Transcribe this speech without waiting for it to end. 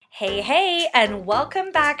Hey, and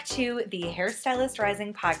welcome back to the Hairstylist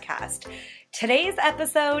Rising podcast. Today's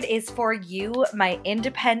episode is for you, my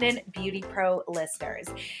independent beauty pro listeners.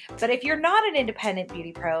 But if you're not an independent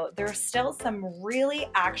beauty pro, there are still some really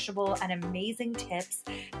actionable and amazing tips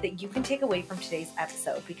that you can take away from today's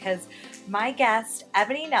episode because my guest,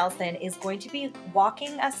 Ebony Nelson, is going to be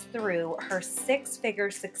walking us through her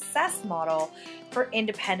six-figure success model for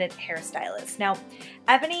independent hairstylists. Now,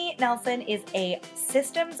 Ebony Nelson is a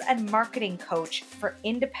systems and marketing coach for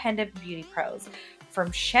independent beauty pros. From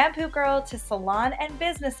shampoo girl to salon and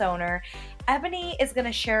business owner, Ebony is going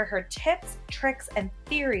to share her tips, tricks, and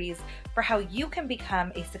theories for how you can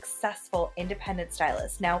become a successful independent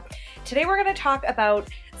stylist. Now, today we're going to talk about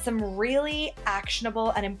some really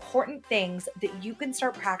actionable and important things that you can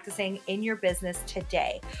start practicing in your business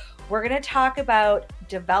today. We're going to talk about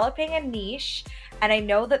developing a niche. And I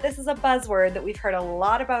know that this is a buzzword that we've heard a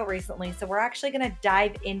lot about recently, so we're actually going to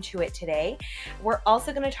dive into it today. We're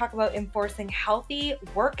also going to talk about enforcing healthy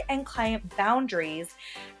work and client boundaries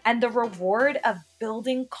and the reward of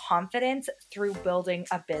building confidence through building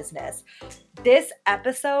a business. This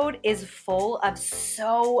episode is full of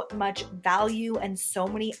so much value and so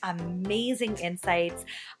many amazing insights.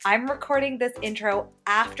 I'm recording this intro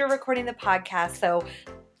after recording the podcast, so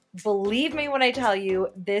believe me when I tell you,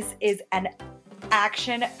 this is an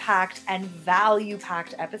action-packed and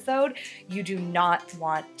value-packed episode you do not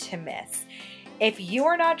want to miss. If you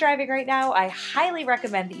are not driving right now, I highly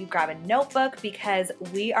recommend that you grab a notebook because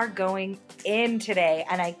we are going in today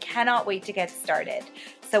and I cannot wait to get started.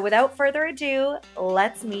 So without further ado,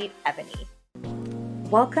 let's meet Ebony.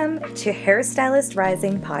 Welcome to Hairstylist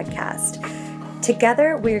Rising podcast.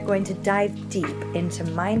 Together, we are going to dive deep into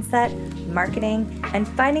mindset, marketing, and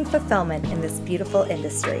finding fulfillment in this beautiful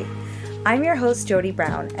industry. I'm your host, Jody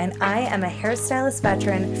Brown, and I am a hairstylist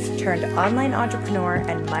veteran turned online entrepreneur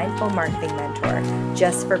and mindful marketing mentor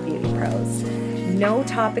just for beauty pros. No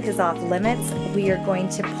topic is off limits. We are going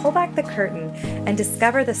to pull back the curtain and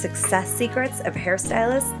discover the success secrets of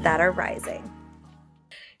hairstylists that are rising.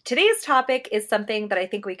 Today's topic is something that I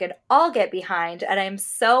think we could all get behind, and I'm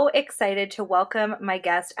so excited to welcome my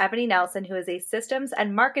guest, Ebony Nelson, who is a systems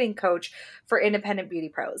and marketing coach for independent beauty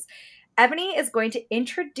pros. Ebony is going to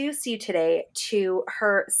introduce you today to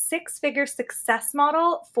her six-figure success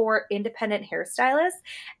model for independent hairstylists.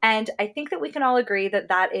 And I think that we can all agree that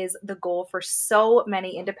that is the goal for so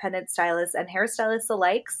many independent stylists and hairstylists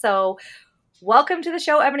alike. So welcome to the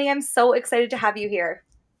show, Ebony. I'm so excited to have you here.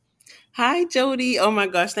 Hi, Jody. Oh my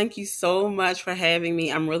gosh. Thank you so much for having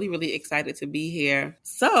me. I'm really, really excited to be here.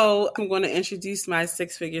 So I'm going to introduce my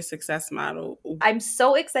six-figure success model. I'm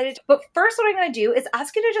so excited. But first, what I'm going to do is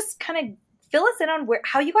ask you to just kind of fill us in on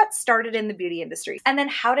how you got started in the beauty industry. And then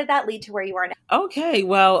how did that lead to where you are now?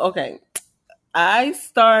 Okay. I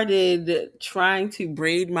started trying to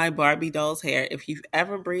braid my Barbie doll's hair. If you've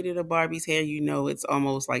ever braided a Barbie's hair, you know it's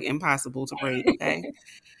almost like impossible to braid, okay?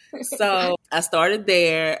 So I started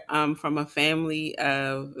there from a family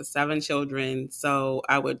of 7 children. So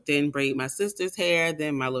I would then braid my sister's hair,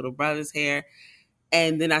 then my little brother's hair.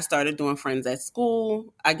 And then I started doing friends at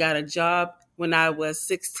school. I got a job when I was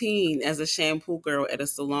 16 as a shampoo girl at a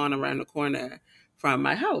salon around the corner from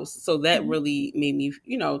my house. So that really made me,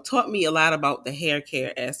 taught me a lot about the hair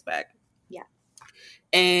care aspect. Yeah.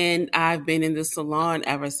 And I've been in the salon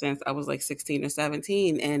ever since I was like 16 or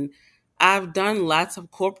 17. And I've done lots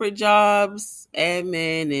of corporate jobs,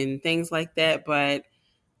 admin and things like that, but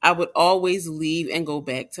I would always leave and go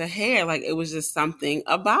back to hair. Like it was just something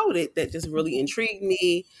about it that just really intrigued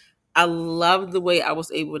me. I loved the way I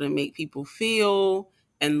was able to make people feel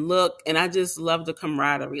and look, and I just loved the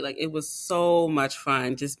camaraderie. Like it was so much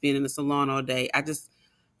fun just being in the salon all day. I just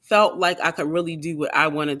felt like I could really do what I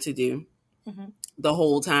wanted to do the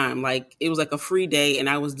whole time. Like it was like a free day and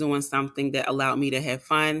I was doing something that allowed me to have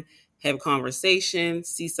fun, have conversation,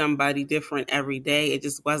 see somebody different every day. It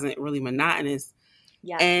just wasn't really monotonous.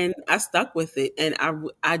 Yeah. And I stuck with it and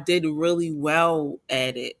I did really well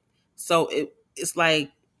at it. So it's like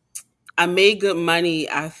I made good money,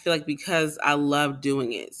 I feel like, because I loved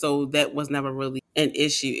doing it. So that was never really an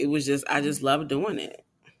issue. It was just, I just loved doing it.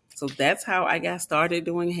 So that's how I got started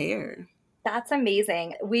doing hair. That's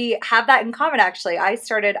amazing. We have that in common, actually. I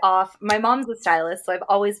started off, my mom's a stylist, so I've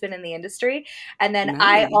always been in the industry. And then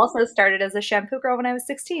I also started as a shampoo girl when I was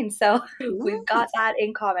 16. So we've got that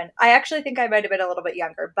in common. I actually think I might have been a little bit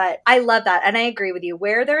younger, but I love that. And I agree with you.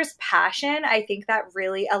 Where there's passion, I think that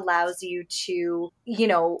really allows you to,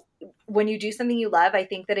 when you do something you love, I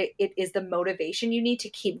think that it is the motivation you need to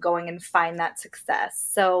keep going and find that success.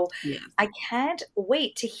 So I can't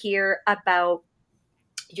wait to hear about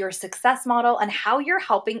your success model, and how you're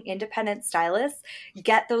helping independent stylists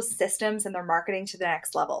get those systems and their marketing to the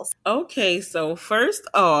next levels. Okay, so first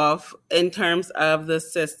off, in terms of the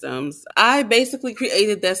systems, I basically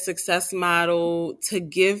created that success model to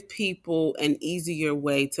give people an easier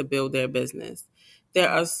way to build their business. There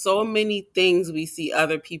are so many things we see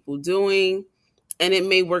other people doing, and it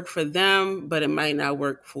may work for them, but it might not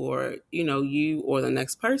work for, you or the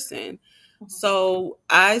next person. So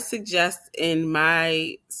I suggest in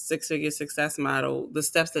my 6-figure success model, the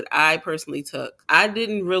steps that I personally took. I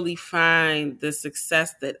didn't really find the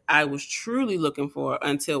success that I was truly looking for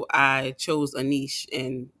until I chose a niche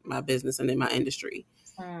in my business and in my industry.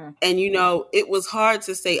 And, it was hard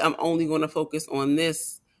to say I'm only going to focus on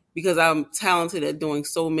this because I'm talented at doing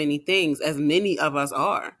so many things, as many of us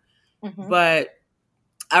are. But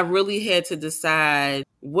I really had to decide,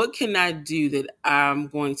 what can I do that I'm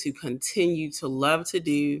going to continue to love to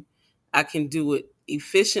do? I can do it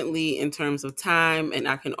efficiently in terms of time, and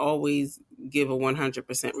I can always give a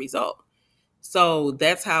 100% result. So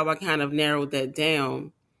that's how I kind of narrowed that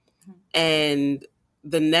down. And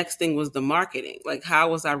the next thing was the marketing. Like, how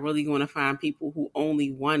was I really going to find people who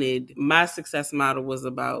only wanted? My success model is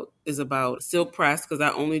about silk press, because I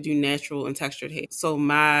only do natural and textured hair. So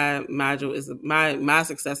my module is my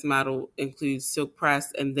success model includes silk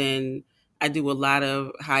press, and then I do a lot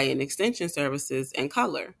of high-end extension services and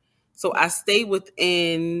color. So I stay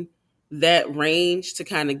within that range to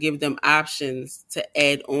kind of give them options to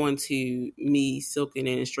add on to me silking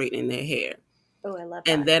and straightening their hair. Oh, I love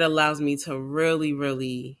that. And that allows me to really,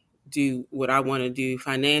 really do what I want to do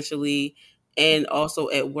financially. And also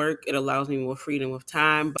at work, it allows me more freedom of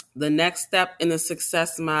time. But the next step in the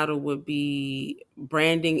success model would be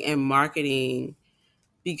branding and marketing,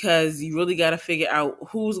 because you really got to figure out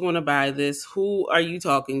who's going to buy this, who are you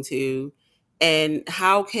talking to, and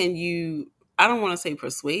how can you, I don't want to say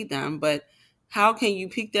persuade them, but how can you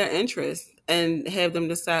pique their interest and have them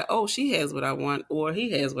decide, oh, she has what I want, or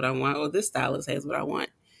he has what I want, or this stylist has what I want.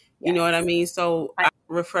 Yes. You know what I mean? So I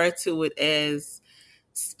refer to it as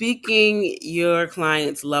speaking your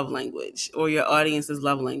client's love language or your audience's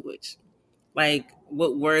love language. Like,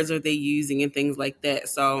 what words are they using and things like that.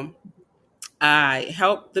 So I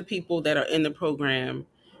help the people that are in the program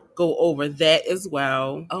go over that as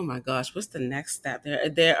well. Oh my gosh, what's the next step?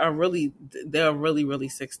 There are really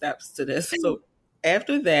 6 steps to this. So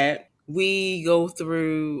after that, we go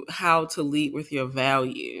through how to lead with your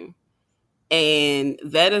value. And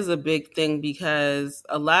that is a big thing, because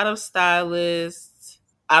a lot of stylists,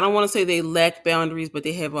 I don't want to say they lack boundaries, but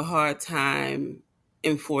they have a hard time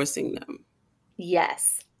enforcing them.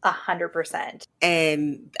 Yes. 100%.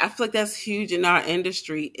 And I feel like that's huge in our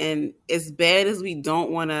industry. And as bad as we don't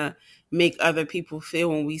want to make other people feel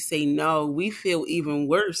when we say no, we feel even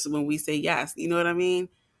worse when we say yes. You know what I mean?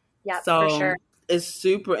 Yeah, so for sure. It's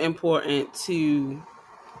super important to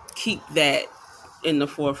keep that in the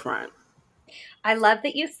forefront. I love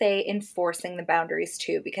that you say enforcing the boundaries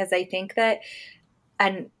too, because I think that,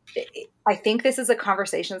 and I think this is a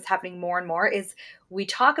conversation that's happening more and more, is we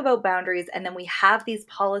talk about boundaries and then we have these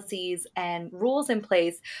policies and rules in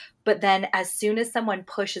place. But then as soon as someone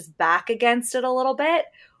pushes back against it a little bit,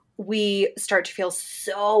 we start to feel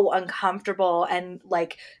so uncomfortable and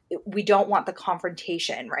like we don't want the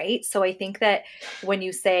confrontation, right? So I think that when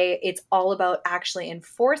you say it's all about actually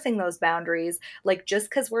enforcing those boundaries, like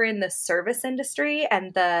just because we're in the service industry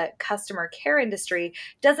and the customer care industry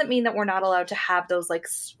doesn't mean that we're not allowed to have those like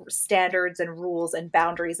standards and rules and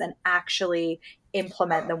boundaries and actually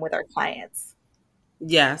implement them with our clients.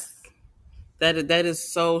 Yes, that is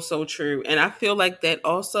so true. And I feel like that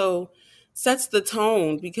also sets the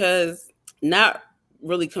tone, because not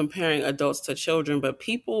really comparing adults to children, but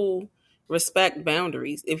people respect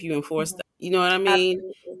boundaries if you enforce them. You know what I mean?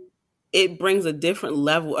 Absolutely. It brings a different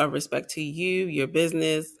level of respect to you, your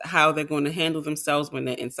business, how they're going to handle themselves when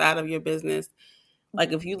they're inside of your business.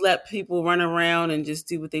 Like, if you let people run around and just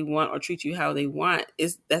do what they want or treat you how they want,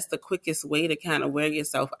 that's the quickest way to kind of wear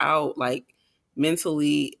yourself out, like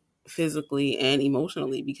mentally, physically, and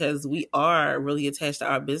emotionally, because we are really attached to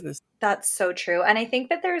our business. That's so true. And I think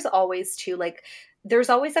that there's always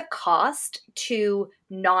a cost to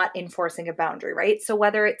not enforcing a boundary, right? So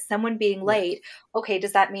whether it's someone being late, okay,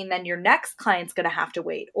 does that mean then your next client's going to have to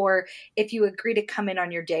wait? Or if you agree to come in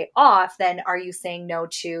on your day off, then are you saying no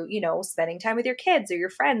to, spending time with your kids or your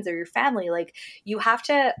friends or your family? Like, you have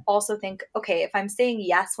to also think, okay, if I'm saying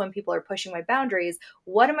yes when people are pushing my boundaries,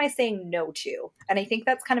 what am I saying no to? And I think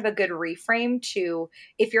that's kind of a good reframe to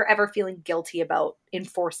if you're ever feeling guilty about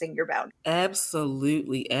enforcing your boundaries.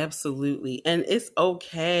 Absolutely. And it's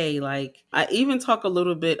okay. Like, I even talk a little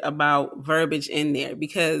little bit about verbiage in there,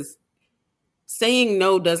 because saying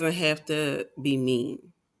no doesn't have to be mean.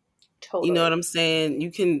 Totally. You know what I'm saying?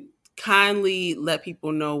 You can kindly let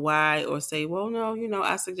people know why, or say, well, no,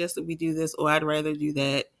 I suggest that we do this, or I'd rather do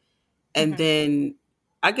that. And then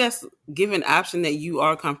I guess give an option that you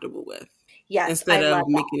are comfortable with. Yes, instead I of love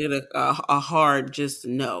making it a hard just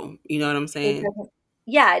no. You know what I'm saying?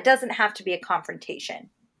 It doesn't have to be a confrontation.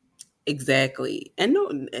 Exactly. And no,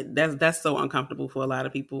 that's so uncomfortable for a lot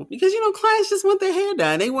of people, because clients just want their hair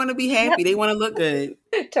done. They want to be happy. Yep. They want to look good.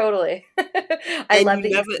 Totally. I love that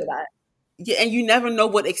you say that. Yeah, and you never know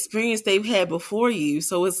what experience they've had before you.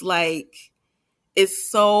 So it's like, it's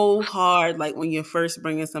so hard, like when you're first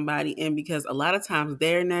bringing somebody in, because a lot of times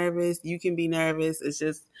they're nervous. You can be nervous. It's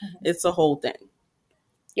just, it's a whole thing.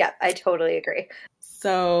 Yeah, I totally agree.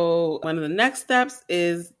 So one of the next steps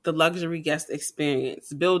is the luxury guest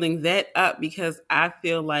experience, building that up, because I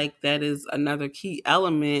feel like that is another key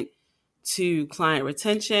element to client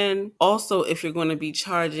retention. Also, if you're going to be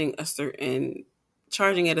charging at a certain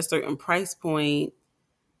price point,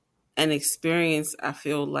 an experience, I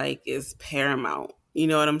feel like, is paramount. You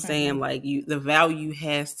know what I'm saying? Like, the value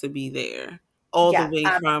has to be there. All the way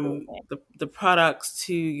from the products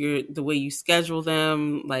to the way you schedule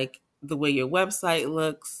them, like the way your website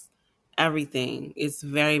looks, everything is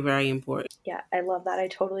very, very important. Yeah, I love that. I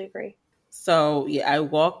totally agree. So I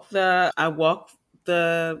walk the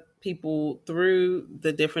people through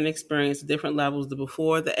the different experience, different levels, the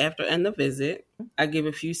before, the after, and the visit. I give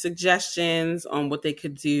a few suggestions on what they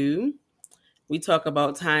could do. We talk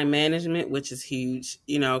about time management, which is huge,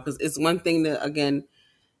 because it's one thing to, again,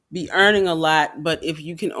 be earning a lot, but if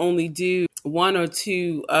you can only do one or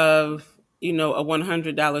two of, a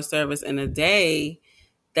 $100 service in a day,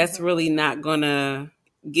 that's really not gonna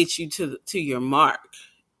get you to your mark.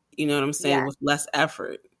 You know what I'm saying? Yeah. With less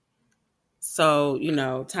effort. So,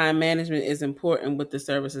 time management is important with the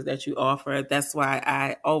services that you offer. That's why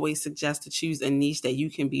I always suggest to choose a niche that you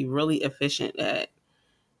can be really efficient at,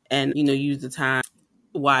 and, use the time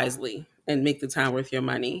wisely and make the time worth your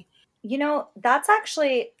money. That's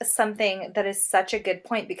actually something that is such a good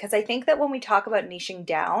point, because I think that when we talk about niching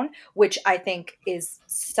down, which I think is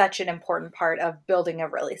such an important part of building a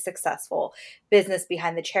really successful business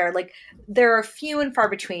behind the chair, like, there are few and far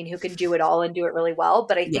between who can do it all and do it really well.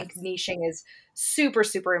 But I think niching is super,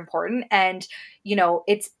 super important. And,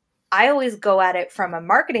 I always go at it from a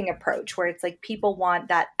marketing approach where it's like people want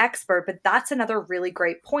that expert, but that's another really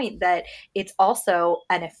great point, that it's also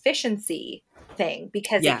an efficiency thing,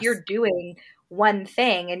 because if you're doing one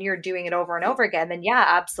thing and you're doing it over and over again, then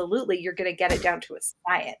absolutely, you're going to get it down to a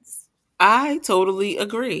science. I totally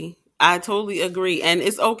agree. And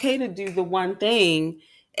it's okay to do the one thing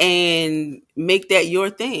and make that your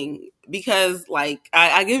thing, because, like,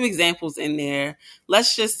 I give examples in there.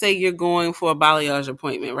 Let's just say you're going for a balayage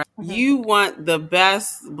appointment, right? Mm-hmm. You want the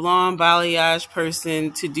best blonde balayage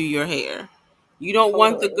person to do your hair. You don't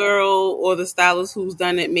want the girl or the stylist who's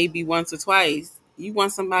done it maybe once or twice. You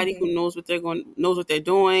want somebody who knows what they're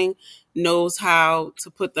doing, knows how to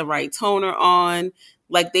put the right toner on.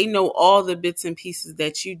 Like, they know all the bits and pieces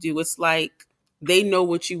that you do. It's like they know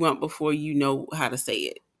what you want before you know how to say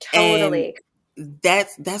it. Totally. And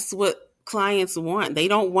that's what clients want. They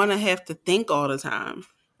don't want to have to think all the time.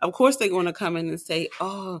 Of course, they're going to come in and say,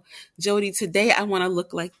 "Oh, Jody, today I want to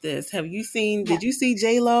look like this. Did you see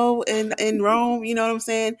J-Lo in Rome?" You know what I'm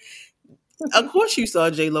saying? Of course you saw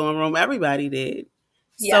J-Lo in Rome. Everybody did.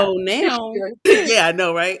 Yeah. So now, yeah, I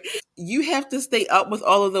know, right? You have to stay up with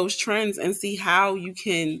all of those trends and see how you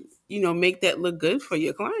can, make that look good for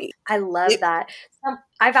your client. I love that.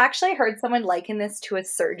 I've actually heard someone liken this to a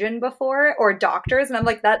surgeon before, or doctors. And I'm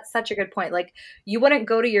like, that's such a good point. Like, you wouldn't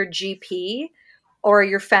go to your GP or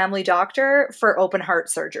your family doctor for open heart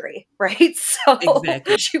surgery, right? So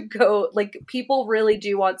exactly. You go, like, people really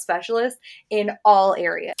do want specialists in all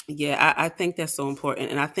areas. Yeah, I think that's so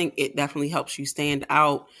important. And I think it definitely helps you stand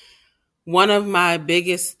out. One of my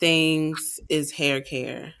biggest things is hair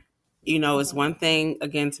care. It's one thing,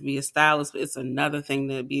 again, to be a stylist, but it's another thing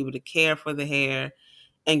to be able to care for the hair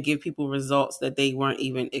and give people results that they weren't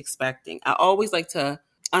even expecting. I always like to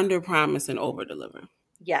under-promise and over-deliver.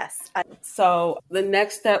 Yes. So the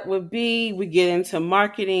next step would be, we get into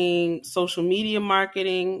marketing, social media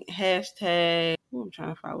marketing, hashtag. I'm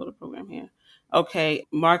trying to follow the program here. Okay,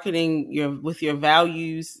 marketing with your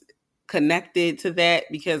values connected to that,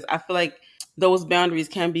 because I feel like those boundaries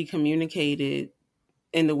can be communicated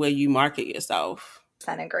in the way you market yourself.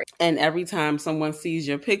 I agree. And every time someone sees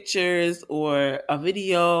your pictures or a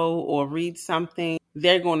video or reads something,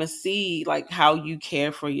 they're going to see, like, how you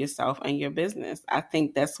care for yourself and your business. I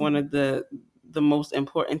think that's one of the the most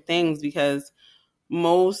important things, because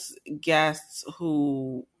most guests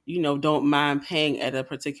who, don't mind paying at a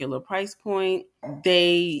particular price point,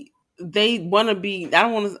 they want to be, I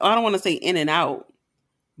don't want to say in and out,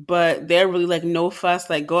 but they're really like, no fuss,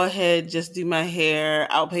 like, go ahead, just do my hair,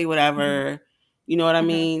 I'll pay whatever. You know what I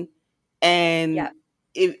mean? And Yeah.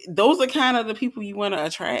 if those are kind of the people you want to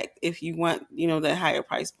attract if you want, that higher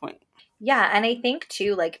price point. Yeah, and I think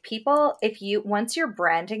too, like, people, once you're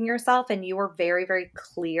branding yourself and you are very, very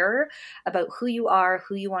clear about who you are,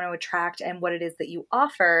 who you want to attract, and what it is that you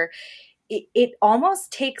offer, it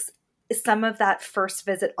almost takes some of that first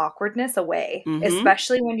visit awkwardness away,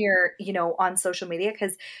 especially when you're, on social media,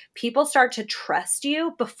 because people start to trust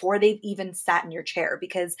you before they've even sat in your chair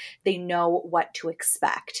because they know what to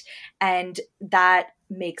expect. And that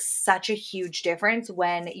makes such a huge difference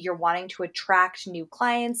when you're wanting to attract new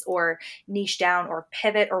clients or niche down or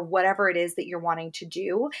pivot or whatever it is that you're wanting to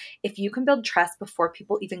do. If you can build trust before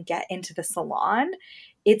people even get into the salon,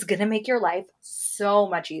 it's going to make your life so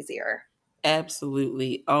much easier.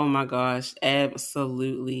 Absolutely. Oh my gosh.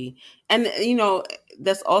 Absolutely. And,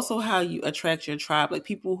 that's also how you attract your tribe. Like,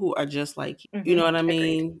 people who are just like, you know what I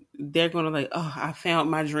mean? Agreed. They're going to like, oh, I found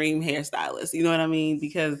my dream hairstylist. You know what I mean?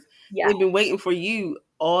 Because they've been waiting for you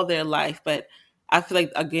all their life. But I feel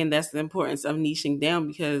like, again, that's the importance of niching down,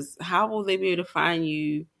 because how will they be able to find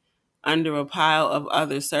you under a pile of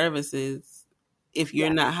other services if you're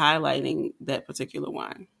not highlighting that particular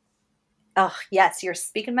one? Oh, yes, you're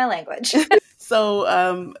speaking my language. So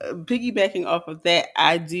piggybacking off of that,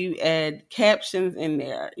 I do add captions in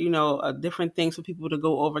there, different things for people to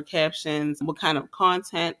go over captions, what kind of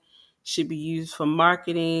content should be used for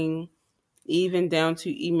marketing, even down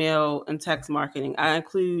to email and text marketing. I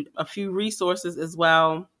include a few resources as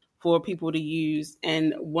well for people to use.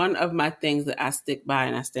 And one of my things that I stick by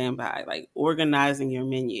and I stand by, like organizing your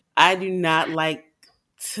menu. I do not like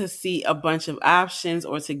to see a bunch of options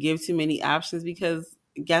or to give too many options, because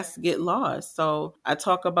guests get lost. So I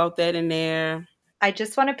talk about that in there. I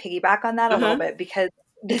just want to piggyback on that a little bit, because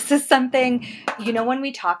this is something, when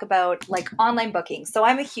we talk about like online booking. So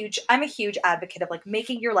I'm a huge advocate of like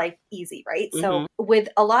making your life easy, right? So with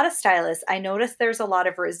a lot of stylists, I notice there's a lot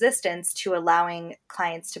of resistance to allowing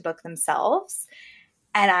clients to book themselves.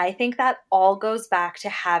 And I think that all goes back to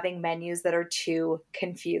having menus that are too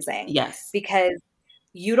confusing. Yes. Because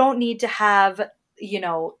you don't need to have,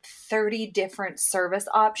 30 different service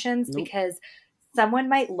options, because someone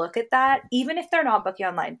might look at that, even if they're not booking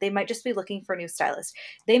online, they might just be looking for a new stylist.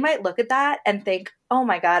 They might look at that and think, oh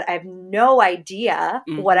my God, I have no idea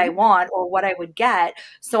what I want or what I would get.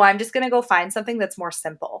 So I'm just going to go find something that's more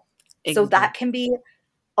simple. Exactly. So that can be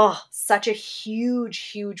such a huge,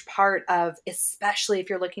 huge part of, especially if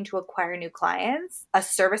you're looking to acquire new clients, a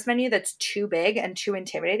service menu that's too big and too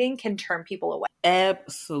intimidating can turn people away.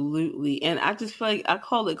 Absolutely. And I just feel like I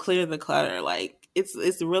call it clear the clutter. Like, it's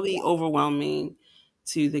really overwhelming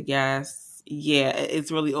to the guests. Yeah,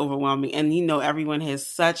 it's really overwhelming. And everyone has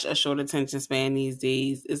such a short attention span these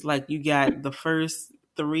days. It's like you got the first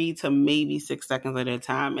 3 to maybe 6 seconds of their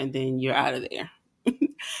time, and then you're out of there.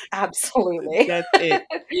 Absolutely. That's it.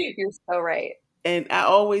 You're so right. And I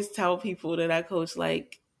always tell people that I coach,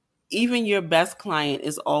 like, even your best client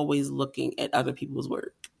is always looking at other people's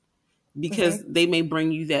work, because they may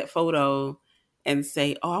bring you that photo and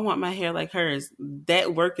say, oh, I want my hair like hers.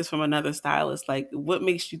 That work is from another stylist. Like, what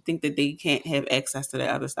makes you think that they can't have access to that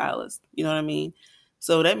other stylist? You know what I mean?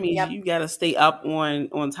 So that means you got to stay up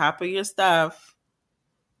on top of your stuff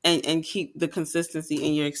and keep the consistency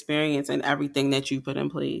in your experience and everything that you put in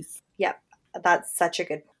place. Yep. That's such a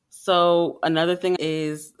good point. So another thing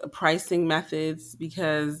is pricing methods,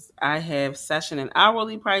 because I have session and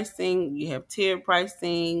hourly pricing. You have tiered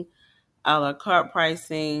pricing, a la carte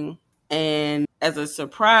pricing. And as a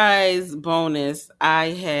surprise bonus, I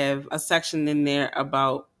have a section in there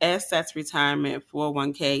about assets, retirement,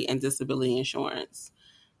 401k, and disability insurance.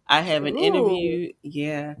 I have an interview.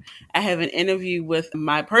 Yeah. I have an interview with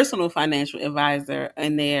my personal financial advisor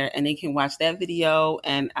in there, and they can watch that video.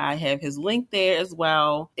 And I have his link there as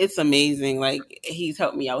well. It's amazing. Like, he's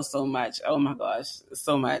helped me out so much. Oh my gosh,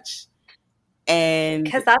 so much. And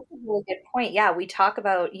because that's a really good point. Yeah, we talk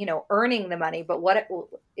about, earning the money, but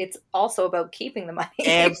it's also about keeping the money.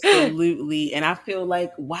 Absolutely. And I feel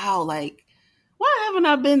like, wow, like, why haven't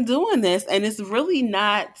I been doing this? And it's really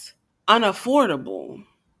not unaffordable.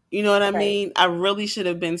 You know what I mean? I really should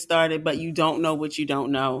have been started, but you don't know what you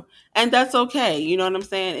don't know. And that's okay. You know what I'm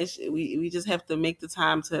saying? We just have to make the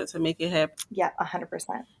time to make it happen. Yeah,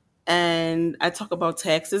 100%. And I talk about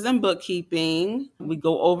taxes and bookkeeping. We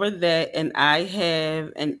go over that, and I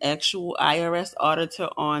have an actual IRS auditor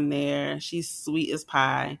on there. She's sweet as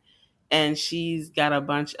pie, and she's got a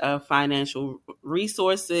bunch of financial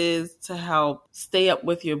resources to help stay up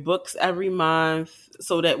with your books every month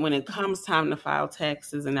so that when it comes time to file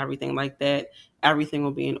taxes and everything like that, everything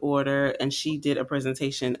will be in order. And she did a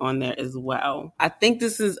presentation on there as well. I think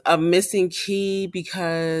this is a missing key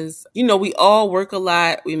because, we all work a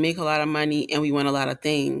lot, we make a lot of money, and we want a lot of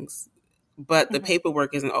things, but the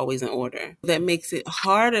paperwork isn't always in order. That makes it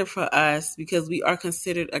harder for us because we are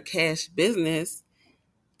considered a cash business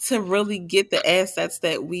to really get the assets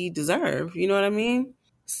that we deserve. You know what I mean?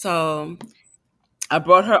 So I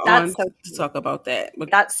brought her on to talk about that.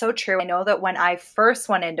 That's so true. I know that when I first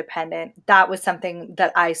went independent, that was something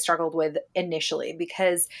that I struggled with initially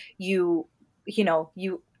because you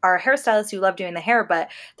are a hairstylist, you love doing the hair, but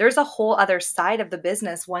there's a whole other side of the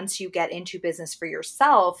business once you get into business for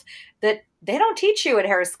yourself that they don't teach you at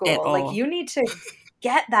hair school. Like you need to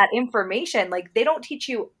get that information. Like they don't teach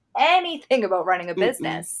you anything about running a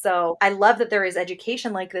business. So I love that there is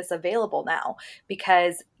education like this available now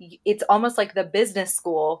because it's almost like the business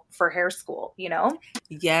school for hair school,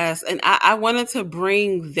 Yes. And I wanted to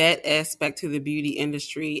bring that aspect to the beauty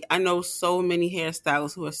industry. I know so many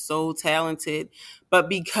hairstylists who are so talented, but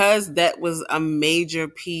because that was a major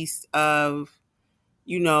piece of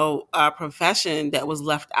our profession that was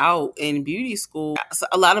left out in beauty school. So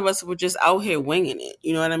a lot of us were just out here winging it.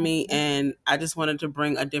 You know what I mean? And I just wanted to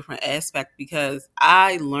bring a different aspect because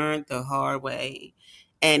I learned the hard way.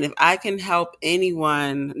 And if I can help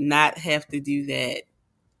anyone not have to do that,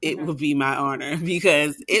 it would be my honor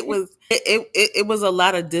because it was a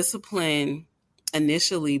lot of discipline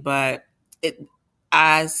initially, but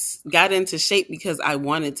I got into shape because I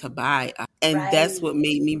wanted to buy. And that's what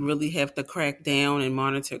made me really have to crack down and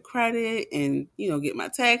monitor credit and, get my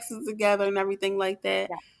taxes together and everything like that.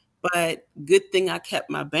 Yeah. But good thing I kept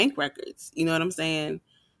my bank records. You know what I'm saying?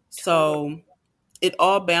 So it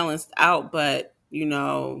all balanced out, but,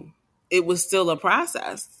 it was still a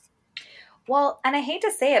process. Well, and I hate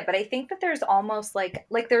to say it, but I think that there's almost like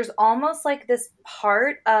this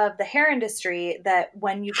part of the hair industry that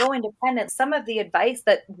when you go independent, some of the advice,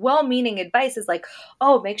 that well-meaning advice, is like,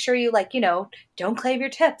 oh, make sure you don't claim your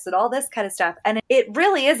tips and all this kind of stuff. And it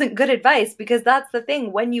really isn't good advice because that's the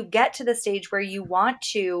thing. When you get to the stage where you want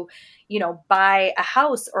to, buy a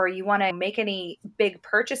house or you want to make any big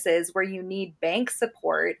purchases where you need bank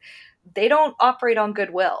support, they don't operate on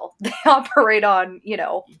goodwill. They operate on,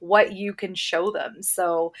 what you can show them.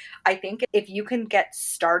 So I think if you can get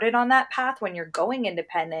started on that path when you're going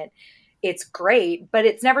independent, it's great, but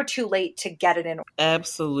it's never too late to get it in.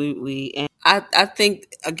 Absolutely. And I think,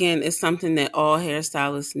 again, it's something that all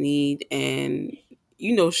hairstylists need and,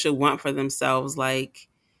 should want for themselves. Like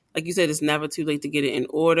you said, it's never too late to get it in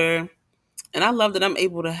order. And I love that I'm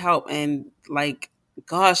able to help. And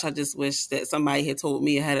gosh, I just wish that somebody had told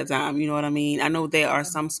me ahead of time. You know what I mean? I know there are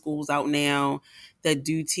some schools out now that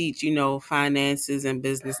do teach, finances and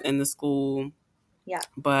business in the school. Yeah.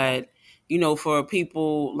 But, for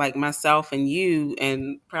people like myself and you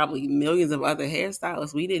and probably millions of other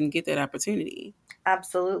hairstylists, we didn't get that opportunity.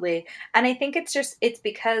 Absolutely. And I think it's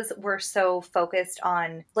because we're so focused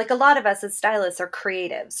on, like, a lot of us as stylists are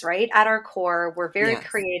creatives, right? At our core, we're very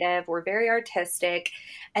creative, we're very artistic.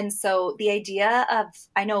 And so the idea of,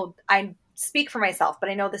 I know I speak for myself, but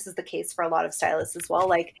I know this is the case for a lot of stylists as well.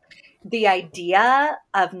 Like the idea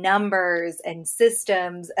of numbers and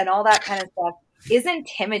systems and all that kind of stuff is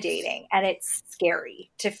intimidating and it's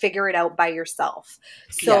scary to figure it out by yourself.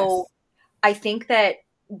 So I think that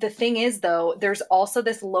the thing is, though, there's also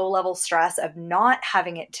this low-level stress of not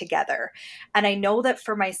having it together. And I know that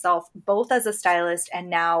for myself, both as a stylist and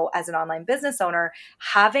now as an online business owner,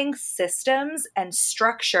 having systems and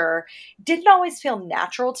structure didn't always feel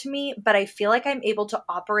natural to me, but I feel like I'm able to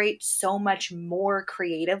operate so much more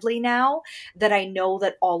creatively now that I know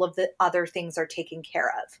that all of the other things are taken care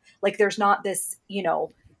of. Like there's not this,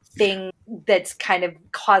 thing that's kind of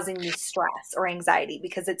causing me stress or anxiety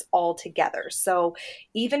because it's all together. So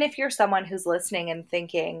even if you're someone who's listening and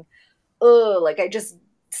thinking, oh,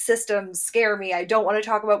 systems scare me. I don't want to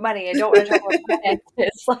talk about money. I don't want to talk about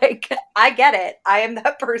finances. Like, I get it. I am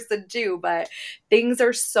that person too, but things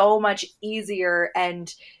are so much easier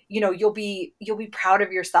and you'll be proud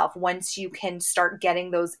of yourself once you can start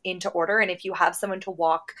getting those into order. And if you have someone to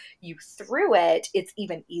walk you through it, it's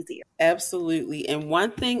even easier. Absolutely. And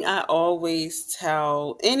one thing I always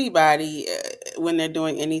tell anybody when they're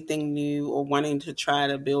doing anything new or wanting to try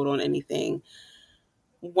to build on anything,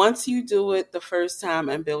 once you do it the first time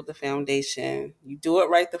and build the foundation, you do it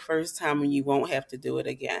right the first time and you won't have to do it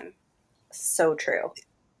again. So true.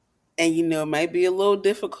 And it might be a little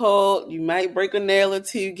difficult. You might break a nail or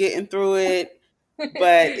two getting through it,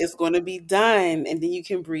 but it's going to be done. And then you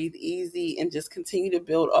can breathe easy and just continue to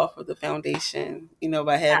build off of the foundation,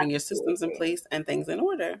 by having your systems in Absolutely. place and things in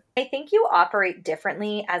order. I think you operate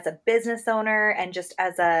differently as a business owner and just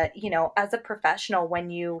as as a professional when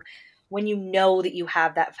you know that you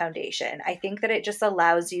have that foundation. I think that it just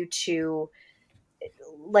allows you to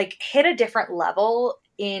like hit a different level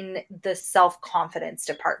in the self-confidence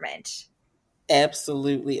department.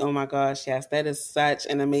 Absolutely. Oh my gosh. Yes. That is such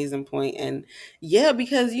an amazing point. And yeah,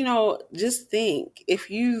 because, just think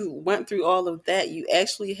if you went through all of that, you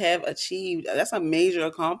actually have achieved, that's a major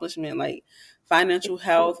accomplishment, like financial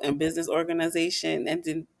health and business organization, and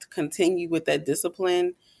to continue with that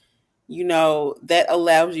discipline, that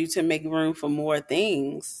allows you to make room for more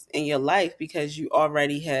things in your life because you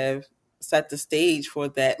already have set the stage for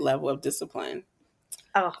that level of discipline.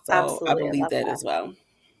 Oh, So I absolutely. I believe love that that. as well.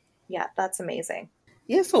 Yeah, that's amazing.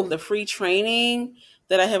 Yeah, so the free training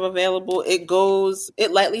that I have available,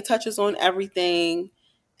 it lightly touches on everything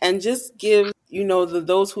and just gives,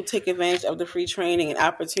 those who take advantage of the free training an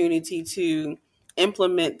opportunity to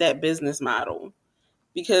implement that business model.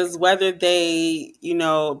 Because whether they,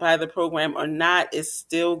 buy the program or not, it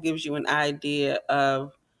still gives you an idea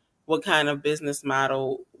of what kind of business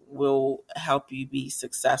model will help you be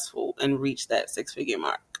successful and reach that 6-figure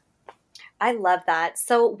mark. I love that.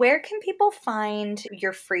 So, where can people find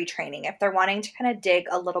your free training if they're wanting to kind of dig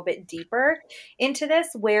a little bit deeper into this?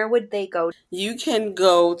 Where would they go? You can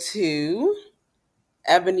go to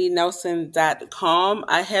ebonynelson.com.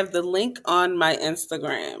 I have the link on my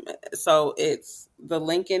Instagram. So it's the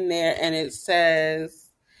link in there and it says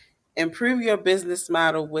improve your business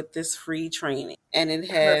model with this free training. And it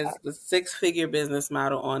has Perfect. the 6-figure business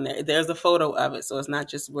model on there. There's a photo of it, so it's not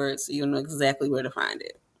just words, so you'll know exactly where to find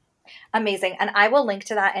it. Amazing. And I will link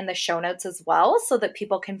to that in the show notes as well so that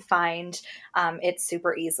people can find it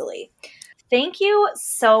super easily. Thank you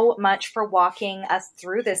so much for walking us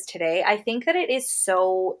through this today. I think that it's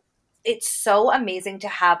so amazing to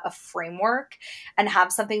have a framework and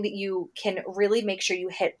have something that you can really make sure you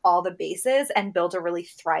hit all the bases and build a really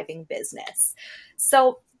thriving business.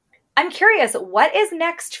 So I'm curious, what is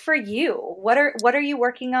next for you? What are you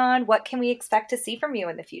working on? What can we expect to see from you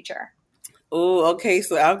in the future? Oh, okay.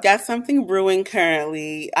 So I've got something brewing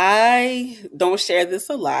currently. I don't share this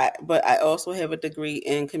a lot, but I also have a degree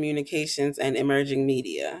in communications and emerging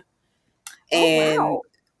media. Oh, And wow.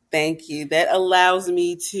 thank you. That allows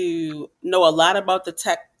me to know a lot about the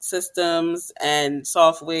tech systems and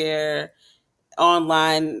software,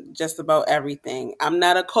 online, just about everything. I'm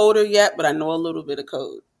not a coder yet, but I know a little bit of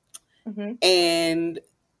code. Hmm. And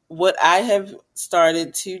what I have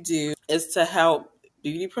started to do is to help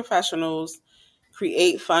beauty professionals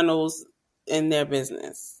create funnels in their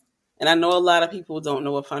business. And I know a lot of people don't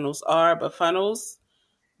know what funnels are, but funnels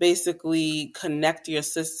basically connect your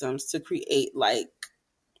systems to create, like,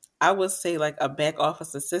 I would say, like a back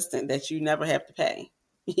office assistant that you never have to pay.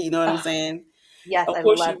 You know what I'm Oh, saying? yes, Of I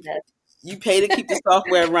course, love you pay to keep the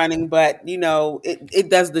software running, but it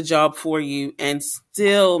does the job for you and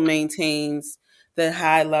still maintains the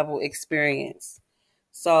high level experience.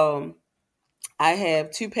 So I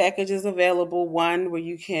have 2 packages available. One where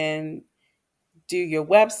you can do your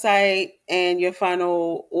website and your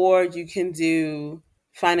funnel, or you can do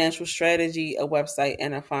financial strategy, a website,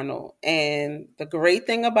 and a funnel. And the great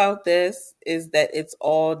thing about this is that it's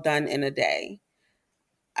all done in a day.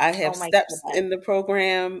 I Oh have my steps goodness. in the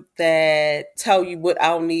program that tell you what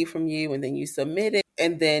I'll need from you, and then you submit it.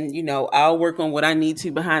 And then, I'll work on what I need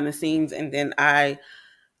to behind the scenes. And then I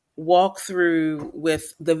walk through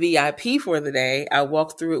with the VIP for the day. I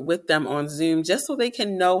walk through it with them on Zoom just so they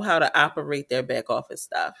can know how to operate their back office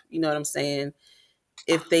stuff. You know what I'm saying?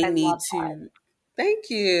 If they I need love that. to, thank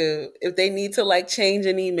you. If they need to like change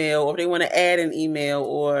an email or if they want to add an email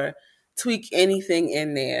or tweak anything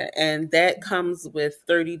in there. And that comes with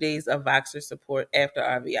 30 days of Voxer support after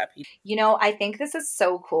our VIP. I think this is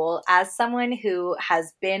so cool. As someone who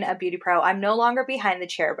has been a beauty pro, I'm no longer behind the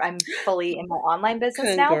chair. I'm fully in my online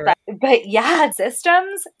business now, Congrats. but yeah,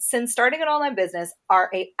 systems since starting an online business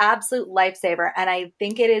are a absolute lifesaver, and I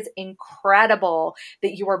think it is incredible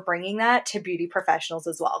that you are bringing that to beauty professionals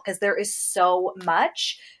as well because there is so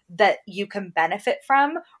much that you can benefit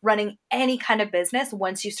from running any kind of business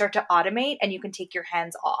once you start to automate and you can take your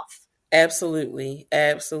hands off. Absolutely.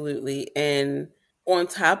 Absolutely. And On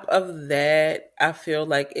top of that, I feel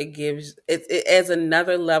like it adds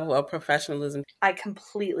another level of professionalism. I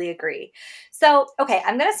completely agree. So, okay,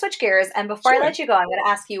 I'm going to switch gears. And before I let you go, I'm going to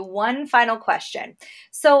ask you one final question.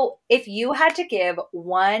 So, if you had to give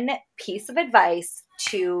one piece of advice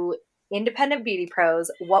to independent beauty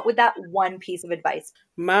pros, what would that one piece of advice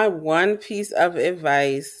be? My one piece of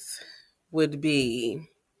advice would be,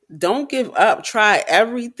 don't give up. Try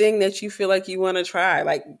everything that you feel like you want to try.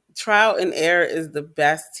 Like, trial and error is the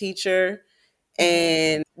best teacher.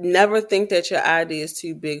 And never think that your idea is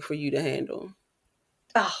too big for you to handle.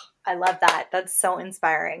 Oh, I love that. That's so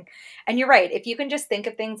inspiring. And you're right. If you can just think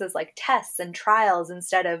of things as like tests and trials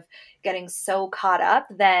instead of getting so caught up,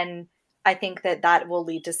 then I think that that will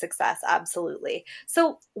lead to success. Absolutely.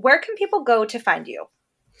 So, where can people go to find you?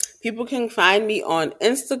 People can find me on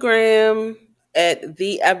Instagram at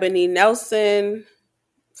The Ebony Nelson.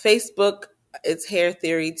 Facebook, it's Hair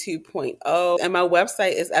Theory 2.0. And my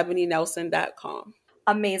website is ebonynelson.com.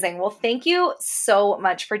 Amazing. Well, thank you so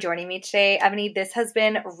much for joining me today, Ebony. This has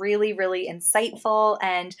been really, really insightful,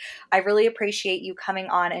 and I really appreciate you coming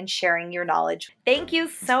on and sharing your knowledge. Thank you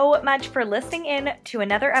so much for listening in to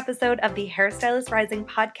another episode of the Hairstylist Rising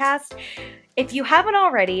podcast. If you haven't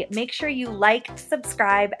already, make sure you like,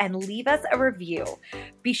 subscribe, and leave us a review.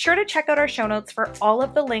 Be sure to check out our show notes for all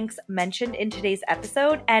of the links mentioned in today's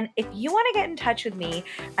episode. And if you want to get in touch with me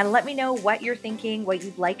and let me know what you're thinking, what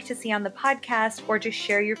you'd like to see on the podcast, or just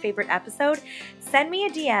share your favorite episode, send me a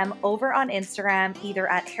DM over on Instagram,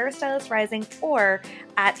 either at Hairstylist Rising or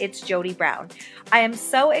at It's Jody Brown. I am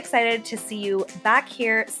so excited to see you back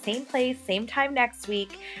here, same place, same time next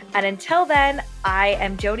week. And until then, I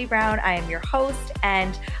am Jody Brown. I am your host,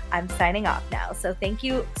 and I'm signing off now. So thank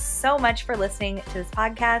you so much for listening to this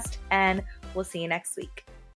podcast, and we'll see you next week.